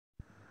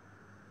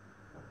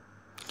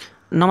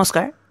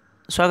নমস্কাৰ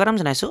স্বাগতম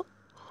জনাইছো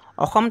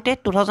অসম টেট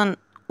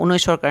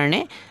 2019 কাৰণে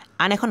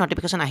আন এখন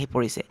নটিফিকেশন আহি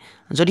পৰিছে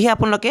যদিহে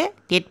আপোনালোকে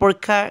টেট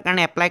পৰীক্ষাৰ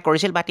কাৰণে এপ্লাই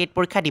কৰিছিল বা টেট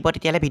পৰীক্ষা দিব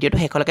তেতিয়ালে ভিডিওটো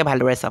হেকলৈকে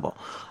ভালদৰে চাব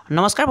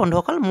নমস্কাৰ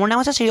বন্ধুসকল মোৰ নাম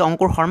আছে শ্ৰী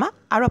অংকুৰ শৰ্মা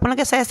আৰু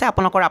আপোনালোকে চাই আছে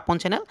আপোনালোকৰ আপন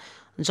চেনেল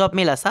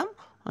জবমেলাছাম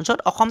য'ত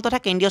অসম তথা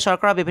কেন্দ্ৰীয়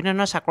চৰকাৰৰ বিভিন্ন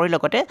ধৰণৰ চাকৰিৰ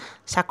লগতে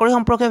চাকৰি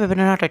সম্পৰ্কীয়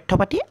বিভিন্ন ধৰণৰ তথ্য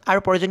পাতি আৰু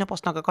প্ৰয়োজনীয়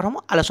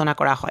প্ৰশ্নকাকতসমূহ আলোচনা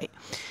কৰা হয়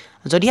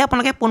যদিহে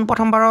আপোনালোকে পোন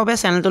প্ৰথমবাৰৰ বাবে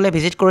চেনেলটোলৈ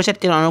ভিজিট কৰিছে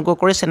তেতিয়া অনুগ্ৰহ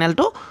কৰি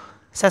চেনেলটো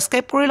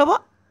সাবস্ক্ৰাইব কৰি ল'ব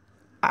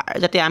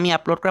যাতে আমি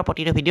আপলোড কৰা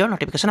প্ৰতিটো ভিডিঅ'ৰ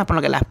নটিফিকেশন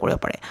আপোনালোকে লাভ কৰিব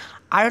পাৰে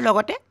আৰু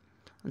লগতে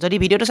যদি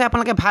ভিডিওটো চাই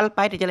আপোনালোকে ভাল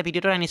পায় তেতিয়ালে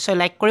ভিডিওটো নিশ্চয়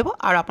লাইক কৰিব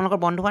আৰু আপোনালোকৰ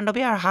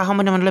বন্ধু-বান্ধৱী আৰু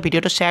সহকৰ্মীৰ মাজলৈ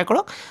ভিডিওটো শ্বেয়াৰ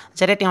কৰক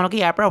যাতে তেওঁলোকে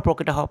ইয়াৰ পৰা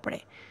উপকৃত হ'ব পাৰে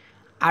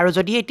আৰু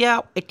যদি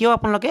এতিয়াও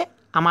আপোনালোকে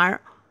আমাৰ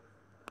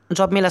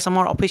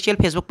জবমেলাছামৰ অফিচিয়েল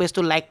ফেসবুক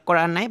পেজটো লাইক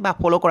কৰা নাই বা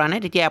ফলো কৰা নাই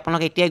তেতিয়া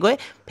আপোনালোকে এতিয়া গৈ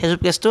ফেসবুক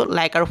পেজটো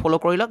লাইক আৰু ফলো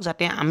কৰি লওক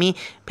যাতে আমি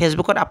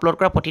ফেসবুকত আপলোড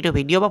কৰা প্ৰতিটো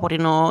ভিডিও বা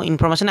প্ৰতিটো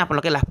ইনফৰমেশন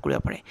আপোনালোকে লাভ কৰিব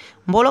পাৰে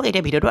বলক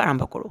এতিয়া ভিডিওটো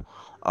আৰম্ভ কৰোঁ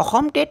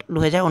অসম টেট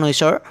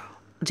 2019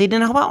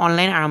 যেদিনাখন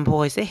অনলাইন আৰম্ভ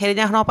হৈছে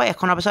সেইদিনাখনৰ পৰা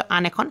এখনৰ পিছত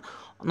আন এখন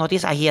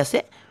নটিচ আহি আছে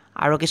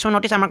আৰু কিছুমান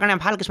নটিচ আমাৰ কাৰণে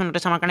ভাল কিছুমান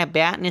নটিচ আমাৰ কাৰণে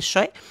বেয়া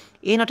নিশ্চয়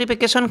এই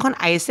নটিফিকেশনখন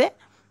আহিছে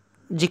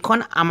যিখন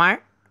আমাৰ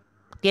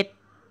টেট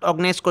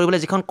অৰ্গানাইজ কৰিবলৈ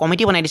যিখন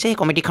কমিটি বনাই দিছে সেই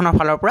কমিটিখনৰ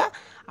ফালৰ পৰা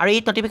আৰু এই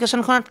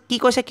নটিফিকেশনখনত কি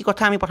কৈছে কি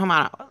কথা আমি প্ৰথম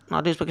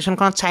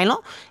নটিফিকেশনখনত চাই লওঁ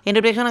এই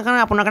নটিফিকেশনখন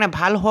আপোনাৰ কাৰণে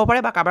ভাল হ'ব পাৰে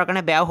বা কাৰোবাৰ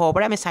কাৰণে বেয়াও হ'ব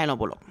পাৰে আমি চাই লওঁ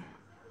বলক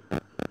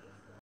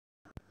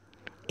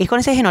এইখন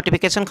আছে সেই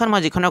নটিফিকেশনখন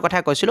মই যিখনৰ কথা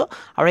কৈছিলোঁ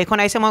আৰু এইখন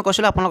আহিছে মই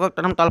কৈছিলোঁ আপোনালোকক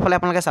একদম তলফালে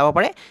আপোনালোকে চাব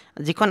পাৰে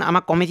যিখন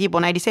আমাক কমিটি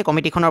বনাই দিছে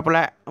কমিটিখনৰ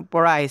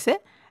পৰা আহিছে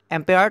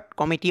এম্পায়াৰ্ড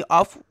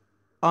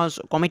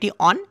committee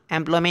on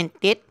employment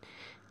TET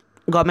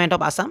government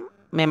of Assam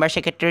member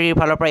সেক্ৰেটাৰীৰ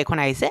ফালৰ পৰা এইখন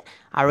আহিছে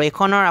আৰু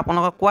এইখনৰ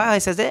আপোনালোকক কোৱা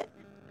হৈছে যে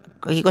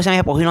কি কৈছে আমি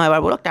পঢ়ি লওঁ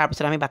এবাৰ বলক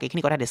তাৰপিছত আমি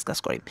বাকীখিনি কথা ডিছকাছ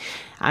কৰিম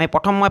আমি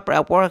প্ৰথম মই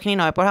ওপৰখিনি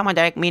নহয় পঢ়া মই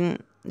ডাইৰেক্ট মেইন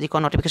যিখন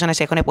নটিফিকেশন আছে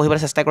সেইখনে পঢ়িবলৈ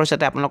চেষ্টা কৰিছোঁ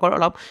যাতে আপোনালোকৰ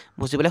অলপ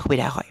বুজিবলৈ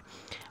সুবিধা হয়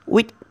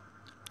with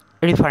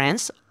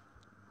reference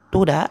to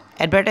the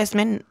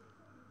advertisement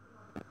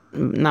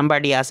number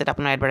দিয়া আছে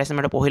আপোনাৰ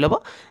এডভাৰটাইজমেন্ট পঢ়ি ল'ব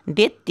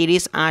ডেট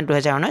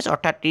 30/8/2019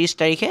 অৰ্থাৎ 30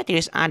 তাৰিখে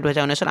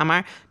 30/8/2019 আমাৰ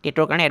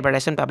টেটৰ কাৰণে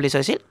এডভাৰটাইজমেন্ট পাবলিছ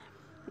হৈছিল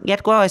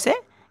ইয়াত কোৱা হৈছে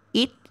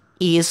it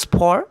is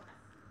for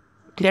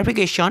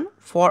clarification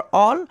for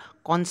all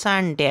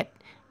concerned that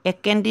a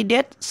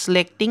candidate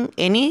selecting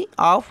any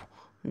of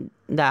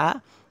the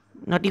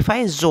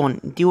notified zone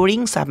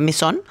during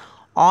submission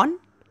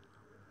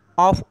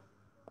of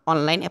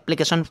online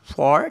application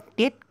for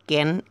TET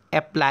can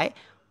apply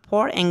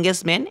for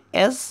engagement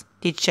as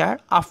teacher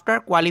after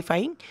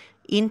qualifying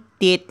in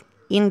TET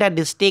in the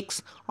districts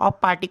of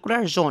particular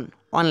zone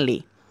only,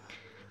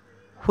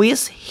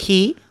 which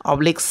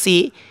he/she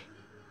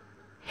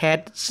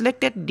had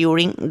selected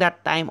during the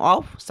time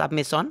of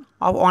submission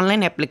of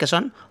online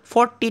application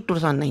for TET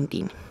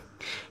 2019.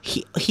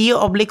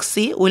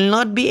 He/she will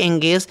not be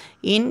engaged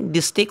in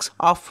districts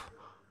of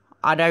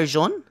other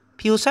zone.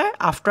 Future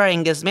after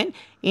engagement,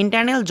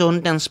 internal zone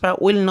transfer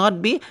will not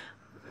be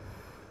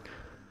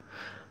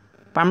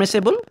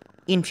permissible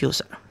in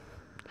future.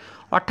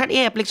 অৰ্থাৎ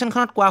এই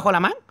এপ্লিকেশনখনত কোৱা হ'ল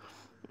আমাক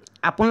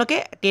আপোনালোকে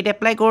TET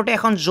apply কৰোঁতে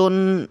এখন জোন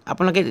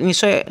আপোনালোকে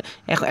নিশ্চয়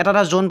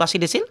এটা জোন বাছি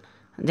দিছিল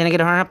যেনেকৈ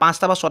ধৰণৰ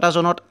 5টা বা 6টা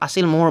জোনত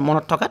আছিল মোৰ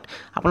মনত থকাত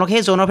আপোনালোকে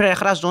সেই জোনৰ ভিতৰত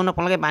এটা জোন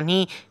আপোনালোকে বান্ধি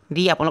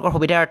দি আপোনালোকৰ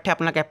সুবিধাৰ অৰ্থে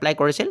আপোনালোকে এপ্লাই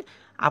কৰিছিল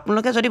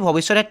আপোনালোকে যদি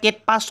ভৱিষ্যতে টেট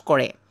পাছ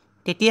কৰে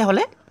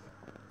তেতিয়াহ'লে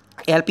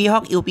এলপি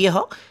হওক ইউপি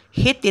হওক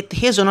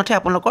সেই জোনতে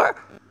আপোনালোকৰ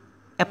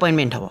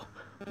এপইণ্টমেণ্ট হ'ব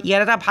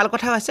ইয়াৰ এটা ভাল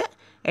কথা হৈছে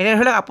এতিয়া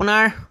ধৰি লওক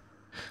আপোনাৰ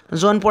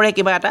জোন পৰে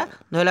কিবা এটা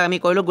ধৰি লওক আমি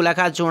কৈলোঁ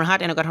গোলাঘাট যোৰহাট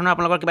এনেকুৱা ধৰণৰ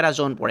আপোনালোকৰ কিবা এটা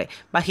জোন পৰে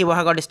বা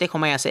শিৱসাগৰ ডিষ্ট্ৰিক্ট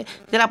সোমাই আছে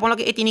তেতিয়া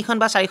আপোনালোকে এই 3খন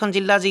বা 4খন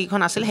জিলা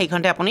যিখন আছিল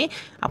সেইখনতে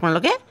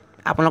আপোনালোকে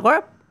আপোনালোকৰ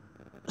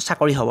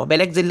চাকৰি হ'ব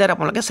বেলেগ জিলাত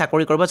আপোনালোকে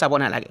চাকৰি কৰিব যাব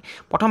নালাগে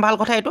প্ৰথম ভাল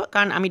কথা এইটো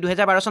কাৰণ আমি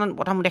 2012 চনত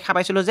প্ৰথম দেখা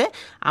পাইছিলোঁ যে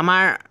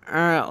আমাৰ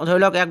ধৰি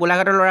লওক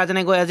গোলাঘাটৰ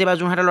ল'ৰাজনে গৈ আজি বা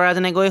যোৰহাটৰ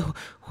ল'ৰাজনে গৈ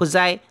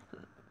হোজাই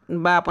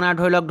বা আপোনাৰ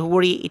ধৰি লওক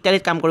ধুবুৰী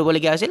ইত্যাদিত কাম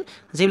কৰিবলগীয়া হৈছিল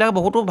যিবিলাক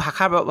বহুতো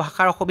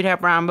ভাষাৰ অসুবিধাৰ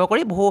পৰা আৰম্ভ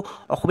কৰি বহু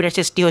অসুবিধাৰ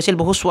সৃষ্টি হৈছিল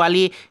বহু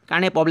ছোৱালীৰ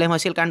কাৰণে প্ৰব্লেম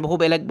হৈছিল কাৰণ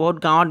বহুত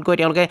গাঁৱত গৈ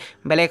তেওঁলোকে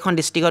বেলেগ এখন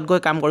ডিষ্ট্ৰিক্টত গৈ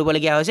কাম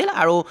কৰিবলগীয়া হৈছিল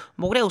আৰু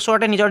বহুতে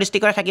ওচৰতে নিজৰ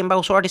ডিষ্ট্ৰিক্টত থাকিম বা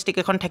ওচৰৰ ডিষ্ট্ৰিক্ট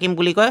এখন থাকিম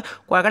বুলি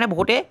কোৱাৰ কাৰণে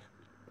বহুতে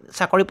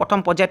চাকৰি প্ৰথম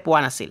পৰ্যায়ত পোৱা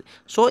নাছিল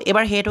সো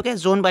এবাৰ হেতুকে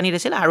জোন বান্ধি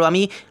দিছিল আৰু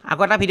আমি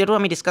আগতে ভিডিওটো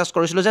আমি ডিসকাস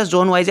কৰিছিলোঁ যে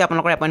জোন ওয়াইজ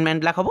আপোনালোকৰ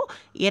এপইণ্টমেণ্টবিলাক হ'ব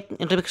ইয়াত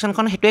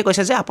নটিফিকেশনখন হেতুৱে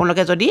কৈছে যে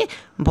আপোনালোকে যদি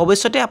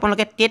ভৱিষ্যতে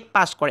আপোনালোকে টেট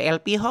পাছ কৰে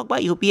এলপি হওক বা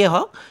ইউপিএ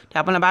হওক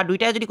আপোনালোকে বা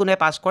দুইটাই যদি কোনোৱে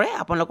পাছ কৰে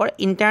আপোনালোকৰ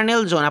ইণ্টাৰনেল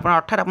জোন আপোনাৰ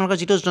অৰ্থাৎ আপোনালোকৰ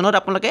যিটো জোনত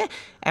আপোনালোকে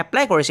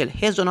এপ্লাই কৰিছিল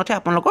সেই জোনতে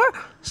আপোনালোকৰ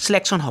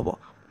সিলেকশন হ'ব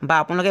বা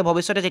আপোনালোকে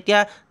ভৱিষ্যতে যেতিয়া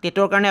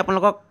টেটৰ কাৰণে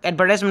আপোনালোকক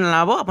এডভাৰটাইজমেণ্ট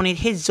লাভ আপুনি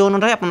সেই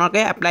জোনতে আপোনালোকে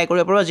এপ্লাই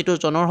কৰিব পাৰিব যিটো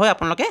জোনৰ হৈ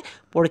আপোনালোকে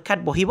পৰীক্ষাত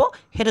বহিব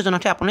সেইটো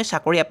জোনতে আপুনি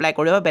চাকৰি এপ্লাই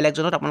কৰিব বেলেগ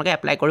জোনত আপোনালোকে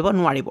এপ্লাই কৰিব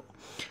নোৱাৰিব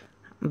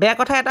বেয়া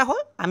কথা এটা হ'ল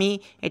আমি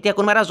এতিয়া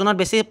কোনোবা এটা জোনত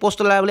বেছি পোষ্ট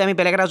ওলাই বুলি আমি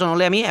বেলেগ এটা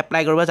জোনলৈ আমি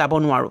এপ্লাই কৰিব যাব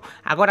নোৱাৰোঁ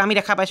আগত আমি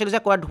দেখা পাইছিলোঁ যে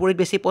কোৱা ধুবুৰীত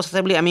বেছি পোষ্ট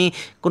আছে বুলি আমি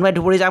কোনোবাই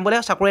ধুবুৰী যাম বুলি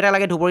চাকৰি এটা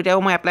লাগে ধুবুৰীতেও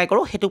মই এপ্লাই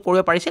কৰোঁ সেইটো কৰিব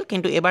পাৰিছিল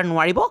কিন্তু এবাৰ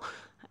নোৱাৰিব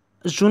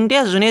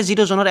যোনে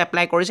যিটো জোনত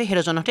এপ্লাই কৰিছে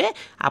সেইটো জোনতে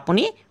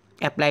আপুনি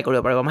এপ্লাই কৰিব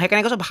পাৰিব মই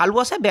সেইকাৰণে কৈছোঁ ভালো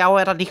আছে বেয়াও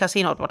এটা দিশ আছে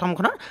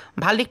প্ৰথমখনৰ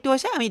ভাল দিশটো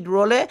হৈছে আমি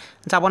দূৰলৈ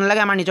যাব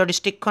নালাগে আমাৰ নিজৰ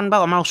ডিষ্ট্ৰিক্টখন বা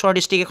আমাৰ ওচৰৰ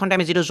ডিষ্ট্ৰিক্ট এখনতে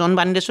আমি যিটো জোন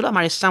বান্ধি দিছিলোঁ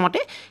আমাৰ ইচ্ছামতে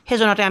সেই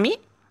জোনতে আমি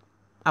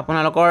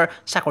আপোনালোকৰ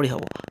চাকৰি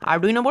হ'ব আৰু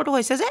 2 নম্বৰটো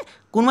হৈছে যে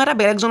কোনো এটা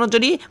বেলেগ জোনত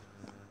যদি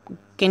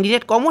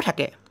কেণ্ডিডেট কমো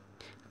থাকে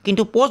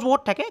কিন্তু পোষ্ট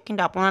বহুত থাকে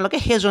কিন্তু আপোনালোকে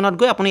সেই জোনত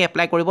গৈ আপুনি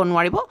এপ্লাই কৰিব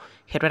নোৱাৰিব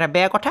সেইটো এটা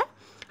বেয়া কথা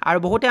আৰু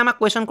বহুতে আমাক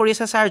কুৱেশ্যন কৰি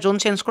আছে স্যাৰ জোন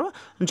চেঞ্জ কৰক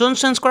জোন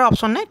চেঞ্জ কৰাৰ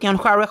অপশ্যন নাই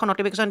তেওঁলোকে আৰু এখন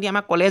নটিফিকেশ্যন দি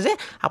আমাক ক'লে যে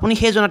আপুনি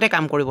সেই জোনতে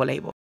কাম কৰিব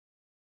লাগিব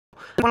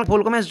আপোনালোক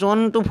ভুলক্ৰমে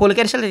জোনটো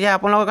ভুলকৈ দিছিল তেতিয়া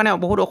আপোনালোকৰ কাৰণে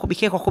বহুত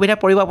বিশেষ অসুবিধা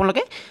পৰিব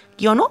আপোনালোকে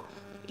কিয়নো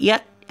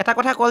ইয়াত এটা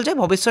কথা ক'ল যে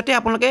ভৱিষ্যতে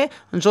আপোনালোকে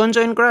জোন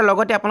জইন কৰাৰ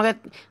লগতে আপোনালোকে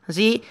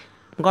যি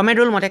গভৰ্ণমেণ্ট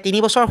ৰুল মতে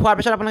 3 বছৰ হোৱাৰ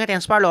পিছত আপোনালোকে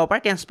ট্ৰেন্সফাৰ ল'ব পাৰে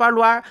ট্ৰেন্সফাৰ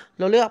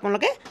ল'লেও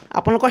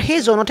আপোনালোকৰ সেই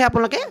জোনতে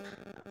আপোনালোকে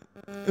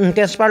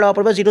ট্ৰেন্সফাৰ ল'ব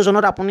পাৰিব যিটো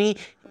জোনত আপুনি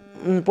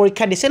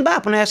পৰীক্ষা দিছিল বা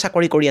আপুনি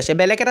চাকৰি কৰি আছে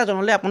বেলেগ এটা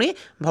জনলৈ আপুনি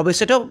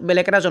ভৱিষ্যতেও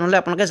বেলেগ এটা জনলৈ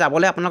আপোনালোকে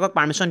যাবলৈ আপোনালোকক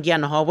পাৰ্মিশ্যন দিয়া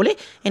নহ'ব বুলি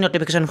এই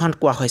নটিফিকেশ্যনখন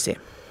কোৱা হৈছে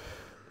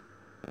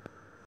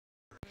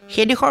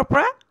সেই দিশৰ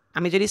পৰা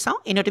আমি যদি চাওঁ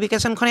এই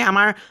নটিফিকেশ্যনখনে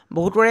আমাৰ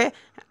বহুতৰে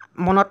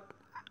মনত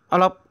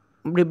অলপ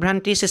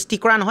বিভ্ৰান্তিৰ সৃষ্টি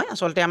কৰা নহয়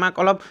আচলতে আমাক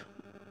অলপ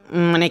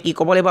মানে কি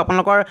ক'ব লাগিব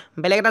আপোনালোকৰ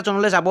বেলেগ এটা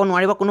জনলৈ যাব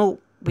নোৱাৰিব কোনো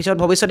পিছত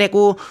ভৱিষ্যতে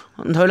একো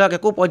ধৰি লওক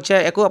একো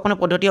পৰ্যায় একো আপোনাৰ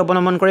পদ্ধতি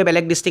অৱলম্বন কৰি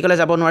বেলেগ ডিষ্ট্ৰিক্টলৈ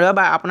যাব নোৱাৰিব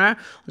বা আপোনাৰ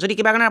যদি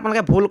কিবা কাৰণে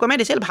আপোনালোকে ভুলক্ৰমে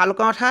দিছিল ভাল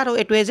কথাটো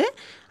এইটোৱে যে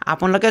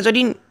আপোনালোকে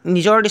যদি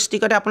নিজৰ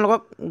ডিষ্ট্ৰিক্টতে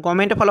আপোনালোকক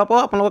গভৰ্ণমেণ্টৰ ফালৰ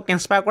পৰাও আপোনালোকক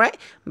ট্ৰেন্সফাৰ কৰাই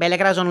বেলেগ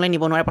এটা জনলৈ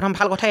নিব নোৱাৰে প্ৰথম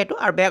ভাল কথা এইটো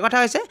আৰু বেয়া কথা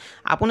হৈছে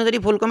আপুনি যদি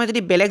ভুলক্ৰমে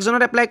যদি বেলেগ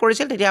জনত এপ্লাই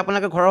কৰিছিল তেতিয়া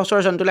আপোনালোকে ঘৰৰ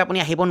ওচৰৰ জনটোলৈ আপুনি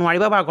আহিব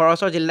নোৱাৰিব বা ঘৰৰ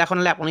ওচৰৰ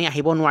জিলাখনলৈ আপুনি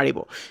আহিব নোৱাৰিব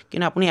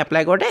কিন্তু আপুনি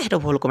এপ্লাই কৰোঁতে সেইটো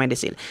ভুলক্ৰমে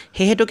দিছিল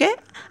সেই হেতুকে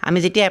আমি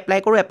যেতিয়া এপ্লাই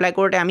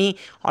কৰোঁতে আমি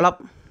অলপ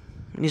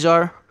নিজৰ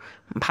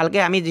ভালকৈ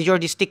আমি নিজৰ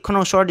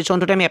ডিষ্ট্ৰিক্টখনৰ ওচৰৰ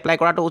জোনটোতে আমি এপ্লাই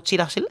কৰাটো উচিত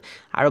আছিল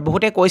আৰু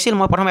বহুতে কৈছিল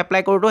মই প্ৰথম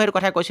এপ্লাই কৰোঁতেও সেইটো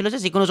কথা কৈছিলোঁ যে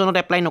যিকোনো জোনত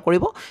এপ্লাই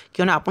নকৰিব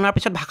কিয়নো আপোনাৰ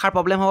পিছত ভাষাৰ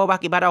প্ৰব্লেম হ'ব বা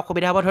কিবা এটা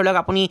অসুবিধা হ'ব ধৰি লওক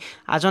আপুনি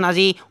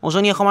আজি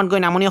উজনি অসমত গৈ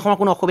নামনি অসমৰ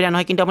কোনো অসুবিধা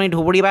নহয় কিন্তু আপুনি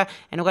ধুবুৰী বা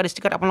এনেকুৱা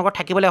ডিষ্ট্ৰিক্টত আপোনালোকৰ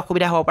থাকিবলৈ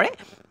অসুবিধা হ'ব পাৰে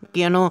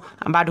কিয়নো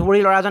বা ধুবুৰী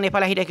ল'ৰাজন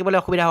এইফালে আহি থাকিবলৈ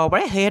অসুবিধা হ'ব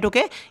পাৰে সেই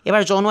হেতুকে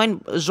এইবাৰ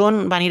জোন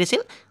বান্ধি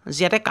দিছিল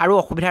যাতে কাৰো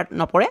অসুবিধা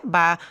নপৰে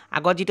বা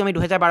আগত যিটো আমি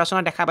 2012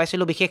 চনত দেখা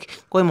পাইছিলোঁ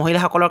বিশেষকৈ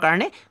মহিলাসকলৰ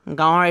কাৰণে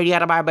গাঁৱৰ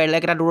এৰিয়াত বা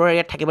বেলেগ এটা দূৰৰ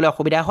এৰিয়াত থাকিবলৈ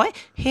অসুবিধা হয়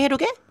সেই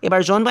হেতুকে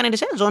এবাৰ জোন বান্ধি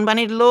দিছে জোন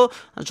বান্ধি দিলেও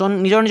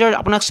নিজৰ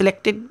আপোনাক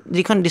চিলেক্টেড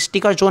যিখন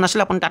ডিষ্ট্ৰিক্টৰ জোন আছিল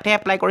আপুনি তাতে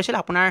এপ্লাই কৰিছিল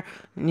আপোনাৰ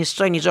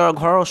নিশ্চয় নিজৰ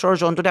ঘৰৰ ওচৰৰ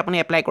জোনটোতে আপুনি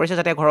এপ্লাই কৰিছে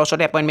যাতে ঘৰৰ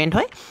ওচৰতে এপইণ্টমেণ্ট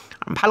হয়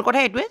ভাল কথা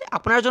এইটোৱে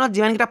আপোনাৰ জোনত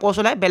যিমানকেইটা পষ্ট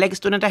ওলায়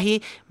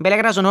বেলেগ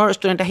এটা জোনৰ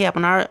ষ্টুডেণ্ট আহি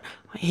আপোনাৰ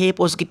সেই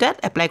পষ্টকেইটাত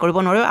এপ্লাই কৰিব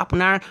নোৱাৰিব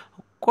আপোনাৰ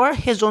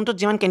সেই জোনটোত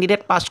যিমান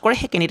কেণ্ডিডেট পাছ কৰে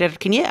সেই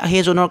কেণ্ডিডেটখিনিয়ে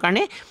সেই জোনৰ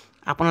কাৰণে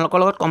আপোনালোকৰ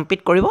লগত কম্পিট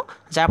কৰিব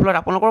যাৰ ফলত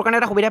আপোনালোকৰ কাৰণে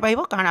এটা সুবিধা পাব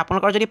কাৰণ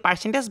আপোনালোকৰ যদি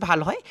পাৰ্চেণ্টেজ ভাল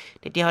হয়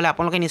তেতিয়াহ'লে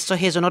আপোনালোকে নিশ্চয়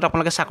সেই জোনত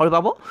আপোনালোকে চাকৰি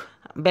পাব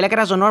বেলেগ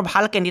এটা জোনৰ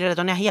ভাল কেণ্ডিডেট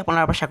এজনে আহি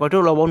আপোনাৰ পৰা চাকৰিটো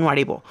ল'ব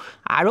নোৱাৰিব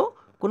আৰু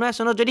কোনো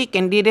এজনত যদি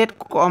কেণ্ডিডেট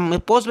কম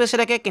পোষ্ট বেছি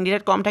থাকে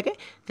কেণ্ডিডেট কম থাকে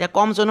তেতিয়া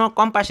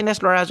কম পাৰ্চেণ্টেজ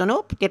ল'ৰাজনেও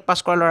টেট পাছ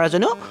কৰা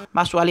ল'ৰাজনেও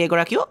বা ছোৱালী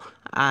এগৰাকীও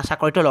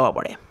চাকৰিটো ল'ব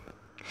পাৰে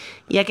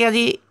ইয়াকে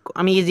আজি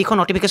আমি যিখন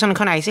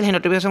নটিফিকেশ্যনখন আহিছিল সেই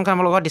নটিফিকেশ্যনখন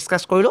আমাৰ লগত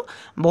ডিছকাছ কৰিলোঁ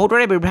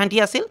বহুতৰে বিভ্ৰান্তি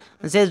আছিল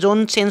যে জোন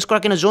চেঞ্জ কৰা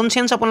কিন্তু জোন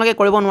চেঞ্জ আপোনালোকে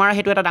কৰিব নোৱাৰে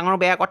সেইটো এটা ডাঙৰ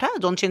বেয়া কথা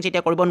জোন চেঞ্জ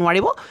এতিয়া কৰিব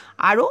নোৱাৰিব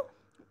আৰু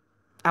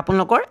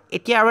আপোনালোকৰ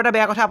এতিয়া আৰু এটা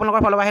বেয়া কথা আপোনালোকৰ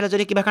ফালৰ পৰা আহিলে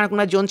যদি কিবা কাৰণে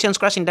কোনোবাই জোন চেঞ্জ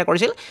কৰা চিন্তা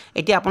কৰিছিল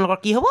এতিয়া আপোনালোকৰ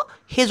কি হ'ব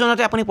সেই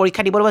জোনতে আপুনি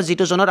পৰীক্ষা দিব লাগিব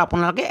যিটো জোনত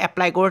আপোনালোকে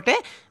এপ্লাই কৰোঁতে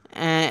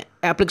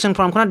এপ্লিকেশ্যন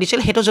ফৰ্মখনত দিছিল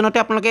সেইটো জোনতে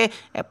আপোনালোকে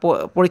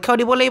পৰীক্ষাও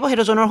দিব লাগিব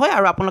সেইটো জোনৰ হয়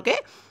আৰু আপোনালোকে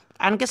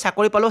আনকি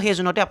চাকৰি পালেও সেই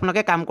জোনতে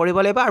আপোনালোকে কাম কৰিব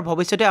লাগিব আৰু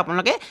ভৱিষ্যতে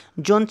আপোনালোকে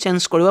জোন চেঞ্জ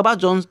কৰিব বা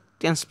জোন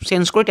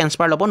চেঞ্জ কৰি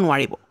ট্ৰেন্সফাৰ ল'ব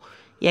নোৱাৰিব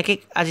ইয়াকে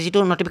আজি যিটো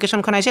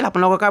নটিফিকেশ্যনখন আহিছিল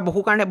আপোনালোকৰ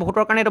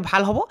বহুতৰ কাৰণে এইটো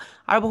ভাল হ'ব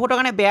আৰু বহুতৰ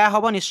কাৰণে বেয়া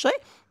হ'ব নিশ্চয়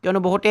কিয়নো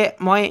বহুতে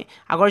মই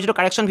আগৰ যিটো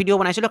কাৰেকশ্যন ভিডিঅ'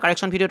 বনাইছিলোঁ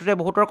কাৰেকশ্যন ভিডিঅ'টোতে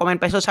বহুতৰ কমেণ্ট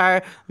পাইছোঁ ছাৰ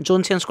জোন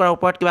চেঞ্জ কৰাৰ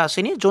ওপৰত কিবা আছে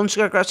নি জোন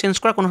চেঞ্জ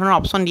কৰা কোনো ধৰণৰ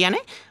অপশ্যন দিয়া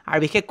নাই আৰু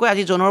বিশেষকৈ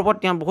আজি জোনৰ ওপৰত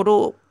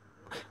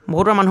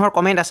বহুতৰ মানুহৰ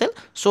কমেণ্ট আছিল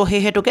চ'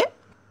 সেই হেতুকে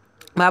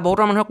বা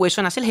বহুতৰ মানুহৰ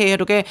কুৱেশ্যন আছিল সেই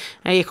হেতুকে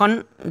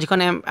যিখন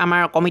আমাৰ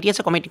কমিটি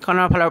আছে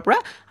কমিটিখনৰ ফালৰ পৰা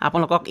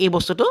আপোনালোকক এই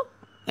বস্তুটো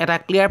এটা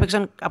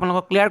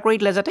আপোনালোকক ক্লিয়াৰ কৰি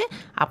দিলে যাতে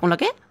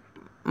আপোনালোকে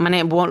মানে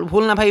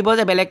ভুল নাভাবিব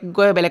যে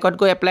বেলেগত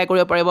গৈ এপ্লাই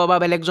কৰিব পাৰিব বা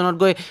বেলেগ জোনত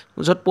গৈ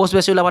য'ত পষ্ট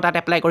বেছি ওলাব তাত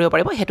এপ্লাই কৰিব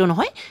পাৰিব সেইটো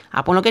নহয়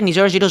আপোনালোকে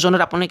নিজৰ যিটো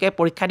জোনত আপোনালোকে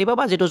পৰীক্ষা দিব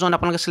বা যিটো জোন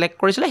আপোনালোকে চিলেক্ট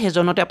কৰিছিলে সেই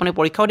জোনতে আপুনি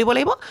পৰীক্ষাও দিব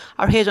লাগিব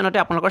আৰু সেই জোনতে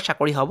আপোনালোকৰ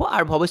চাকৰি হ'ব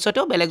আৰু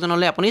ভৱিষ্যতেও বেলেগ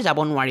জোনলৈ আপুনি যাব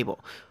নোৱাৰিব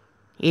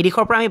এই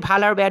দিশৰ পৰা আমি ভাল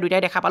আৰু বেয়া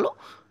দুয়োটাই দেখা পালোঁ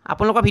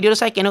আপোনালোকৰ ভিডিঅ'টো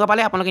চাই কেনেকুৱা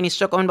পালে আপোনালোকে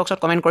নিশ্চয় কমেণ্ট বক্সত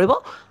কমেণ্ট কৰিব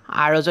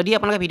আৰু যদি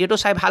আপোনালোকে ভিডিঅ'টো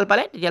চাই ভাল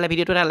পালে তেতিয়াহ'লে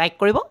ভিডিঅ'টো এটা লাইক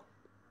কৰিব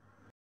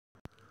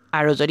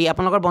আৰু যদি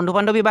আপোনালোকৰ বন্ধু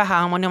বান্ধৱী বা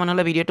সহমন্য়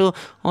মানুহলৈ ভিডিঅ'টো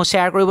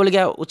শ্বেয়াৰ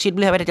কৰিবলগীয়া উচিত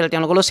বুলি ভাবে তেতিয়াহ'লে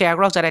তেওঁলোকলৈও শ্বেয়াৰ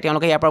কৰক যাতে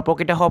তেওঁলোকে ইয়াৰ পৰা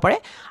উপকৃত হ'ব পাৰে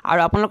আৰু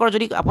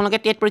আপোনালোকে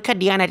টেট পৰীক্ষা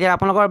দিয়া নাই তেতিয়া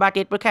আপোনালোকৰ বা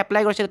টেট পৰীক্ষা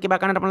এপ্লাই কৰিছিল কিবা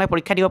কাৰণত আপোনালোকে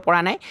পৰীক্ষা দিব পৰা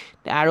নাই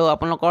আৰু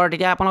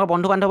তেতিয়া আপোনালোকৰ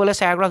বন্ধু বান্ধৱলৈ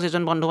শ্বেয়াৰ কৰক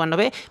যিজন বন্ধু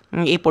বান্ধৱে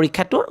এই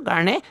পৰীক্ষাটোৰ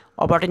কাৰণে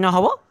অৱতীৰ্ণ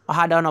হ'ব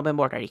অহা 10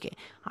 নৱেম্বৰ তাৰিখে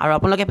আৰু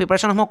আপোনালোকে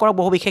প্ৰিপাৰেশ্যনসমূহ কৰক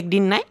বহু বিশেষ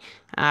দিন নাই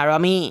আৰু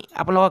আমি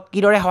আপোনালোকক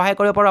কিদৰে সহায়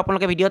কৰিব পাৰোঁ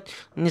আপোনালোকে ভিডিঅ'ত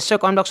নিশ্চয়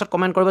কমেণ্ট বক্সত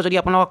কমেণ্ট কৰিব যদি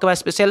আপোনালোকক কিবা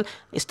স্পেচিয়েল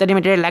ষ্টাডি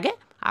মেটেৰিয়েল লাগে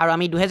আৰু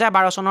আমি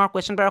 2012 চনৰ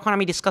কুৱেশ্যন পেপাৰখন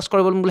আমি ডিছকাছ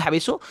কৰিব বুলি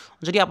ভাবিছোঁ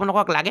যদি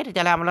আপোনালোকক লাগে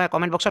তেতিয়াহ'লে আপোনালোকে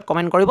কমেণ্ট বক্সত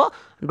কমেণ্ট কৰিব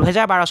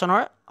 2012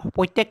 চনৰ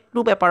প্ৰত্যেকটো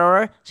পেপাৰৰ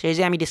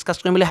চিৰিজে আমি ডিছকাছ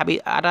কৰিম বুলি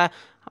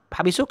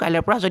ভাবিছোঁ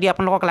কাইলৈৰ পৰা যদি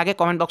আপোনালোকক লাগে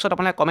কমেণ্ট বক্সত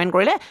আপোনালোকে কমেণ্ট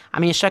কৰিলে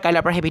আমি নিশ্চয়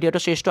কাইলৈৰ পৰা সেই ভিডিঅ'টো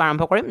চিৰিজটো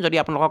আৰম্ভ কৰিম যদি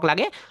আপোনালোকক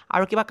লাগে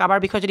আৰু কিবা কাৰোবাৰ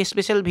বিষয়ে যদি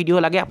স্পেচিয়েল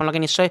ভিডিঅ' লাগে আপোনালোকে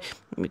নিশ্চয়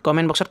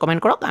কমেণ্ট বক্সত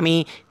কমেণ্ট কৰক আমি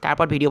তাৰ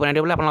ওপৰত ভিডিঅ' বনাই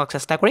দিবলৈ আপোনালোকক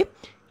চেষ্টা কৰিম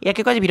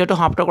ইয়াকে কৈ ভিডিঅ'টো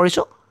সমাপ্ত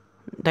কৰিছোঁ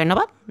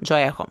ধন্যবাদ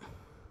জয় অসম